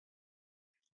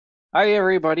Hi,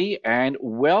 everybody, and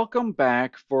welcome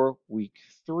back for week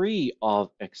 3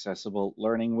 of Accessible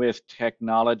Learning with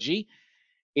Technology.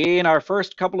 In our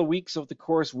first couple of weeks of the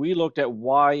course, we looked at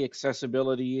why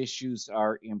accessibility issues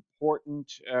are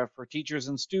important for teachers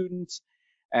and students,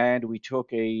 and we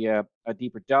took a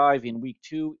deeper dive in week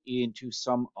 2 into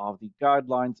some of the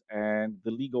guidelines and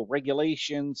the legal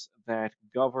regulations that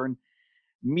govern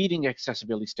meeting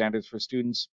accessibility standards for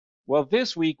students. Well,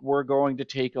 this week we're going to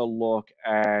take a look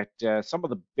at some of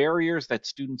the barriers that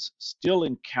students still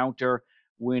encounter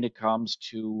when it comes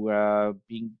to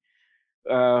being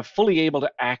fully able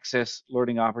to access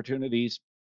learning opportunities.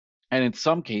 And in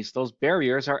some cases, those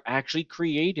barriers are actually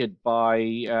created by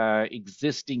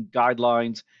existing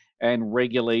guidelines and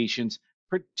regulations,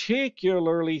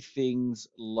 particularly things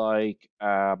like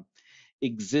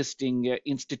existing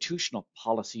institutional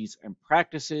policies and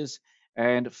practices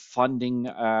and funding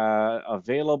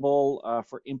available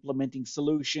for implementing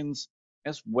solutions,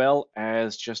 as well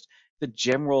as just the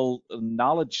general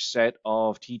knowledge set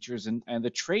of teachers and the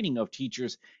training of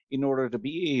teachers in order to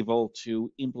be able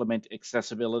to implement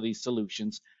accessibility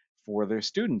solutions for their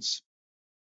students.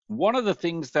 One of the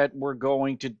things that we're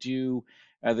going to do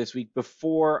this week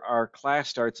before our class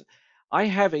starts, I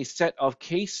have a set of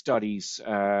case studies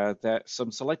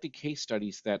some selected case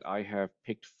studies that I have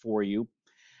picked for you.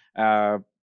 Uh,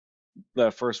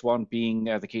 the first one being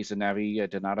the case of Navi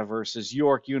Donata versus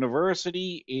York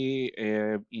University.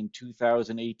 In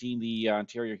 2018, the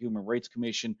Ontario Human Rights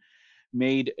Commission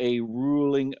made a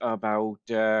ruling about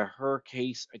her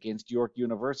case against York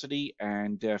University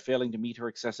and failing to meet her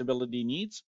accessibility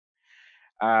needs.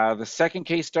 The second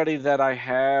case study that I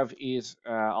have is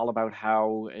all about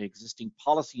how existing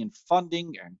policy and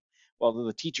funding and well,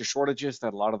 the teacher shortages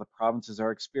that a lot of the provinces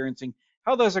are experiencing,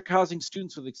 how those are causing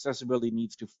students with accessibility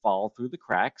needs to fall through the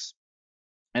cracks.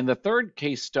 And the third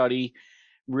case study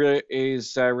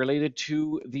is related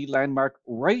to the landmark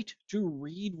Right to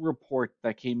Read report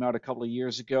that came out a couple of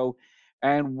years ago,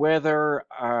 and whether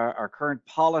our current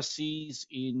policies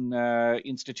in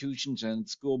institutions and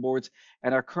school boards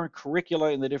and our current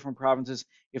curricula in the different provinces,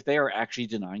 if they are actually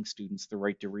denying students the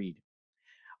right to read.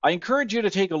 I encourage you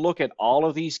to take a look at all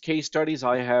of these case studies.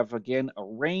 I have, again, a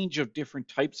range of different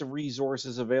types of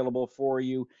resources available for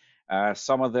you.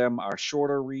 Some of them are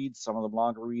shorter reads, some of them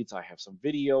longer reads. I have some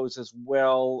videos as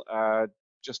well,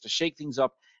 just to shake things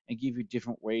up and give you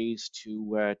different ways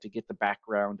to get the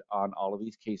background on all of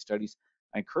these case studies.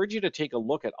 I encourage you to take a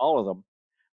look at all of them.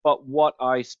 But what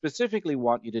I specifically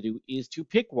want you to do is to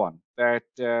pick one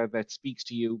that speaks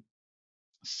to you.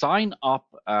 Sign up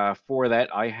for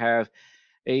that. I have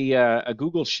a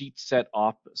Google Sheet set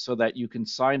up so that you can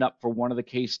sign up for one of the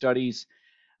case studies.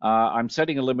 I'm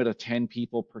setting a limit of 10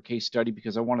 people per case study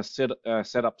because I want to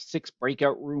set up 6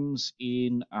 breakout rooms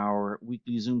in our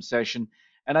weekly Zoom session.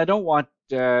 And I don't want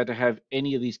to have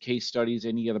any of these case studies,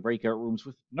 any of the breakout rooms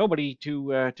with nobody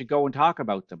to go and talk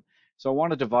about them. So I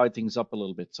want to divide things up a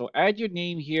little bit. So add your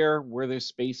name here where there's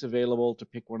space available to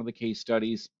pick one of the case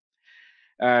studies.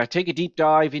 Take a deep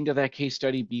dive into that case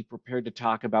study, be prepared to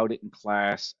talk about it in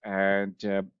class, and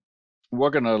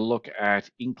we're going to look at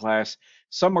in class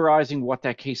summarizing what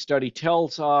that case study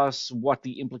tells us, what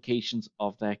the implications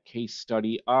of that case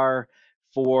study are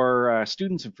for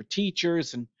students and for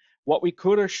teachers, and what we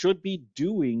could or should be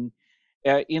doing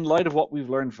in light of what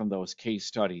we've learned from those case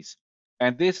studies.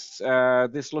 And this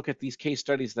look at these case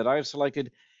studies that I've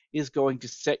selected is going to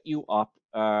set you up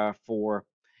for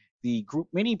the group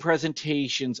mini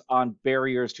presentations on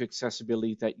barriers to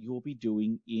accessibility that you will be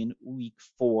doing in week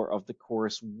 4 of the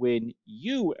course when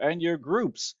you and your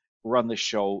groups run the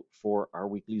show for our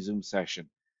weekly Zoom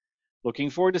session. Looking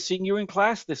forward to seeing you in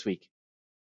class this week.